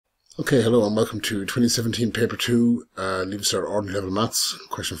Okay, hello and welcome to 2017 Paper 2, Leaving Cert Ordinary Level Maths,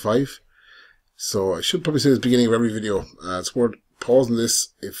 question 5. So I should probably say this at the beginning of every video. It's worth pausing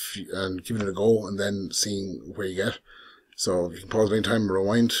this and giving it a go and then seeing where you get. So you can pause at any time and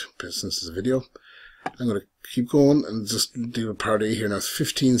rewind, since it's a video. I'm going to keep going and just do a part A here. Now it's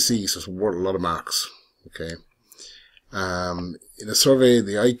 15C, so it's worth a lot of marks. Okay. In a survey,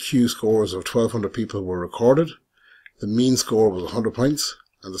 the IQ scores of 1,200 people were recorded. The mean score was 100 points.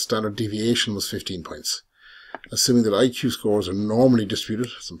 And the standard deviation was 15 points. Assuming that IQ scores are normally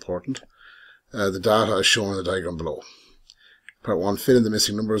distributed, it's important, the data is shown in the diagram below. Part 1, fill in the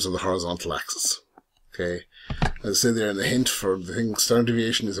missing numbers on the horizontal axis. Okay, as I said there in the hint for the thing, standard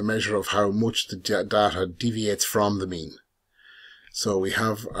deviation is a measure of how much the data deviates from the mean. So we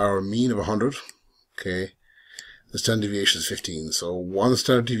have our mean of 100, okay, the standard deviation is 15. So one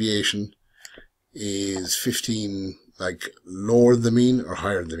standard deviation is 15, like lower than the mean or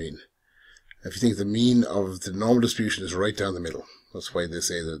higher than the mean. If you think the mean of the normal distribution is right down the middle, that's why they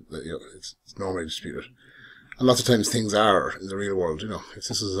say that it's normally distributed. And lots of times things are in the real world. If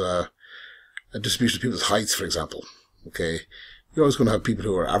this is a distribution of people's heights, for example, okay, you're always going to have people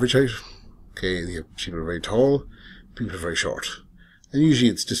who are average height. Okay, you have people who are very tall, people who are very short, and usually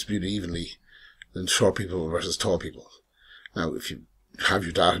it's distributed evenly than short people versus tall people. Now, if you have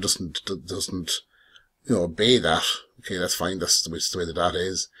your data doesn't obey that, okay, that's fine. That's the way the data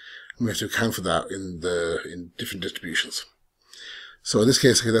is. And we have to account for that in different distributions. So in this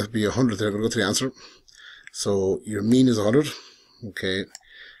case, okay, that would be 100 there. I'm going to go to the answer. So your mean is 100. Okay.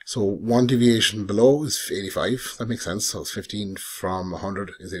 So one deviation below is 85. That makes sense. So it's 15 from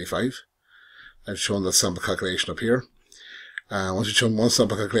 100 is 85. I've shown the sample calculation up here. Once you've shown one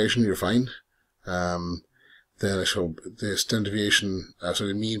sample calculation, you're fine. Then I show the standard deviation, so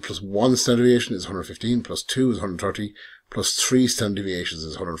the mean plus one standard deviation is 115, plus 2 is 130, plus 3 standard deviations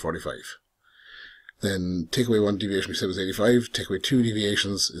is 145. Then take away one deviation, we said was 85, take away 2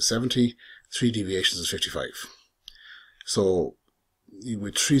 deviations is 70, 3 deviations is 55. So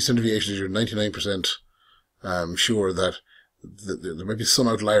with 3 standard deviations, you're 99% sure that there might be some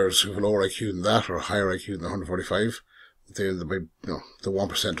outliers who have a lower IQ than that or a higher IQ than 145. They're the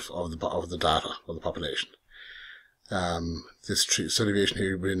 1% of the data of the population. This standard deviation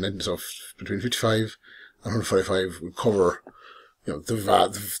here between 55 and 145 would cover,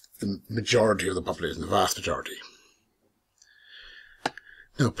 the majority of the population, the vast majority.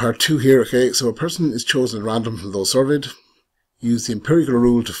 Now, part 2 here, okay, so a person is chosen at random from those surveyed. Use the empirical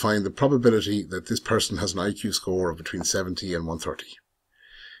rule to find the probability that this person has an IQ score of between 70 and 130.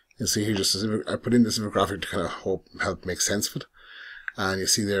 You see here, I put in this infographic to kind of help make sense of it. And you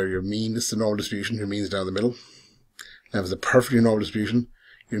see there, your mean, this is the normal distribution, your mean is down the middle. Now, if it's a perfectly normal distribution,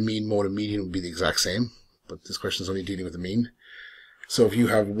 your mean, mode, and median would be the exact same. But this question is only dealing with the mean. So if you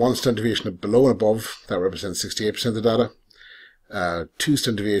have one standard deviation below and above, that represents 68% of the data. 2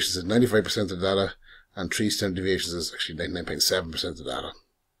 standard deviations is 95% of the data. And 3 standard deviations is actually 99.7% of the data.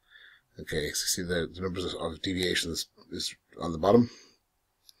 Okay, so you see the numbers of deviations is on the bottom.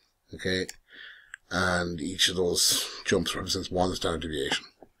 Okay, and each of those jumps represents one standard deviation.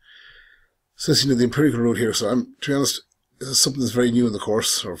 So this, the empirical rule here, so to be honest, this is something that's very new in the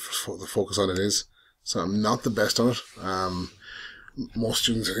course, or the focus on it is, so I'm not the best on it. Most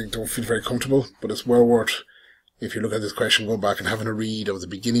students, I think, don't feel very comfortable, but it's well worth, if you look at this question, going back and having a read of the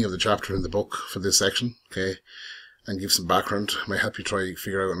beginning of the chapter in the book for this section, okay, and give some background. It might help you try to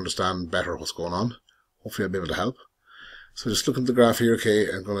figure out and understand better what's going on. Hopefully I'll be able to help. So just look at the graph here, okay,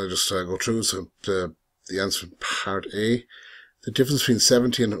 I'm going to just go through, so the answer in part A. The difference between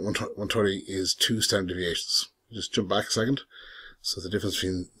 70 and 130 is 2 standard deviations. Just jump back a second. So the difference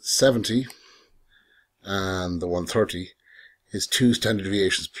between 70 and the 130 is 2 standard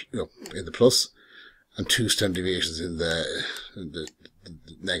deviations in the plus and 2 standard deviations in the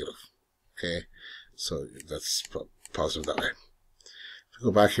negative. Okay, so that's positive that way. If we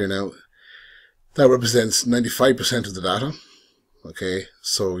go back here now, that represents 95% of the data. Okay,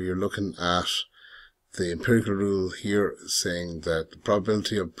 so you're looking at the empirical rule here saying that the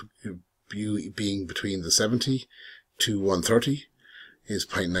probability of you being between the 70 to 130 is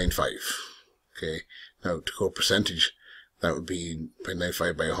 0.95. Okay, now to go percentage, that would be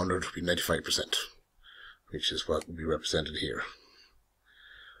 0.95 by 100 would be 95%, which is what would be represented here.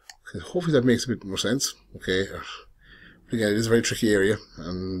 Okay, hopefully that makes a bit more sense. Okay, but again, it is a very tricky area,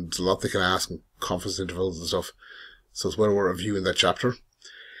 and there's a lot they can ask, and confidence intervals and stuff, so it's well worth reviewing that chapter.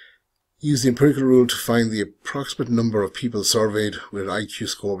 Use the empirical rule to find the approximate number of people surveyed with an IQ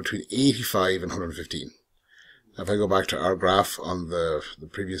score between 85 and 115. Now, if I go back to our graph on the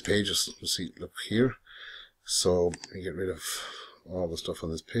previous page, just see, look here. So let me get rid of all the stuff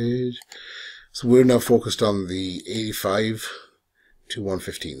on this page. So we're now focused on the 85 to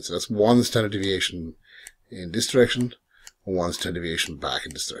 115. So that's one standard deviation in this direction, and one standard deviation back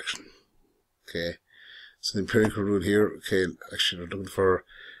in this direction. Okay. So the empirical rule here, okay, actually we're looking for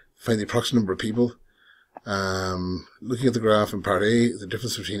find the approximate number of people. Looking at the graph in part A, the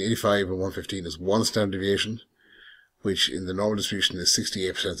difference between 85 and 115 is one standard deviation, which in the normal distribution is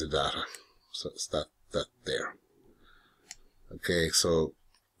 68% of the data. So it's that there. Okay, so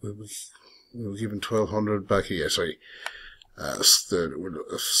we were given 1,200 back here. Sorry, we're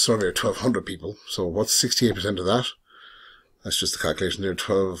a survey of 1,200 people. So what's 68% of that? That's just the calculation there.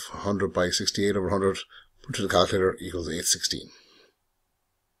 1,200 by 68 over 100. Put to the calculator equals 816.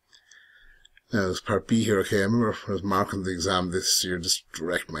 Now, there's part B here. Okay, I remember when I was marking the exam this year, just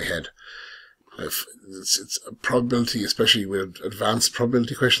wrecked my head. It's a probability, especially with advanced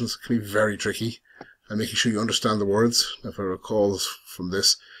probability questions, can be very tricky. And making sure you understand the words. If I recall from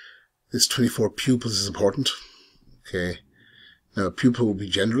this 24 pupils is important. Okay. Now, a pupil will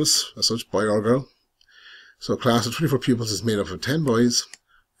be genderless, as such, boy or girl. So a class of 24 pupils is made up of 10 boys,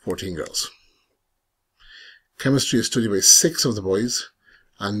 14 girls. Chemistry is studied by 6 of the boys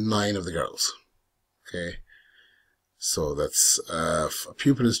and 9 of the girls. Okay, so that's a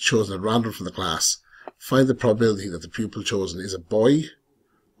pupil is chosen at random from the class. Find the probability that the pupil chosen is a boy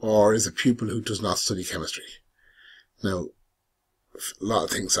or is a pupil who does not study chemistry. Now, a lot of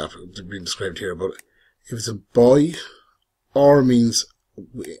things have been described here, but if it's a boy, or means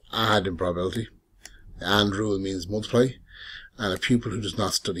we add in probability, the AND rule means multiply, and a pupil who does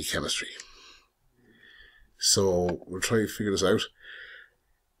not study chemistry. So we'll try to figure this out.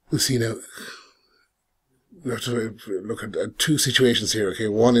 We'll see now. We have to look at two situations here. Okay,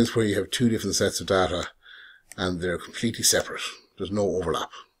 one is where you have two different sets of data and they're completely separate. There's no overlap.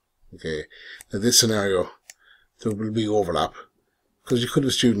 Okay, now this scenario, there will be overlap because you could have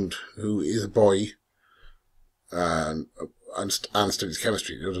a student who is a boy and studies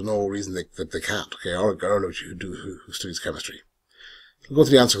chemistry. There's no reason that they can't. Okay, or a girl who studies chemistry. We'll go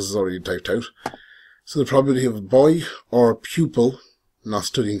to the answer because it's already typed out. So the probability of a boy or a pupil not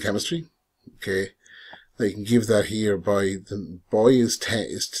studying chemistry. Okay, now you can give that here by the boy is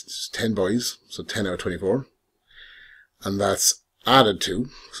 10 boys, so 10 out of 24, and that's added to,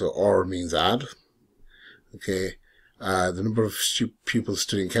 so or means add. Okay, the number of pupils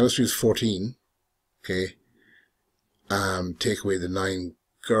studying chemistry is 14. Okay, take away the 9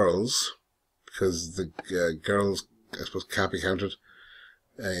 girls because the girls, I suppose, can't be counted.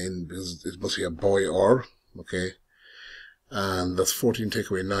 Because it must be a boy or, okay, and that's 14 take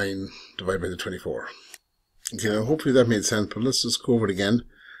away 9 divided by the 24. Okay, now hopefully that made sense, but let's just go over it again,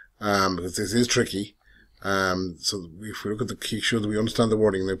 because this is tricky. So if we look at the key, sure that we understand the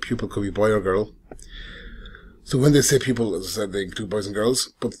wording, the pupil could be boy or girl. So when they say pupil, as I said, they include boys and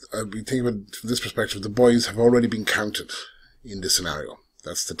girls, but we think about it from this perspective, the boys have already been counted in this scenario.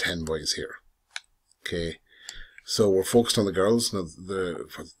 That's the 10 boys here. Okay. So we're focused on the girls, now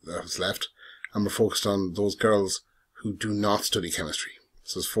what's left, and we're focused on those girls who do not study chemistry.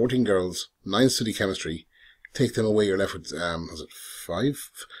 So there's 14 girls, 9 study chemistry. Take them away, you're left with, was it 5?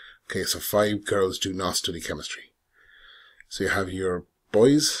 Okay, so 5 girls do not study chemistry. So you have your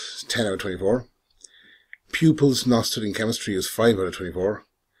boys, 10 out of 24. Pupils not studying chemistry is 5 out of 24.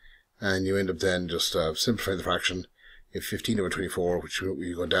 And you end up then just simplifying the fraction. You have 15 over 24, which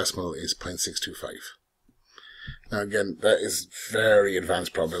we go decimal, is 0.625. Now again, that is very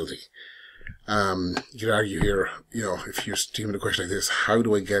advanced probability. You could argue here, if you're given a question like this, how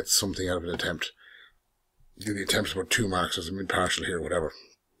do I get something out of an attempt? The attempt's about 2 marks, as a mid-partial here, whatever.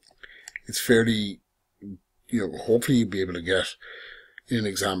 It's fairly, hopefully you'll be able to get in an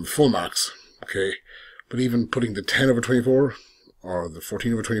exam full marks, okay? But even putting the 10 over 24 or the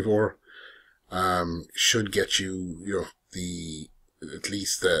 14 over 24 should get you, at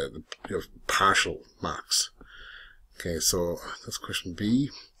least the partial marks. Okay, so that's question B.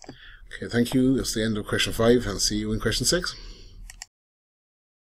 Okay, thank you. That's the end of question 5, and see you in question 6.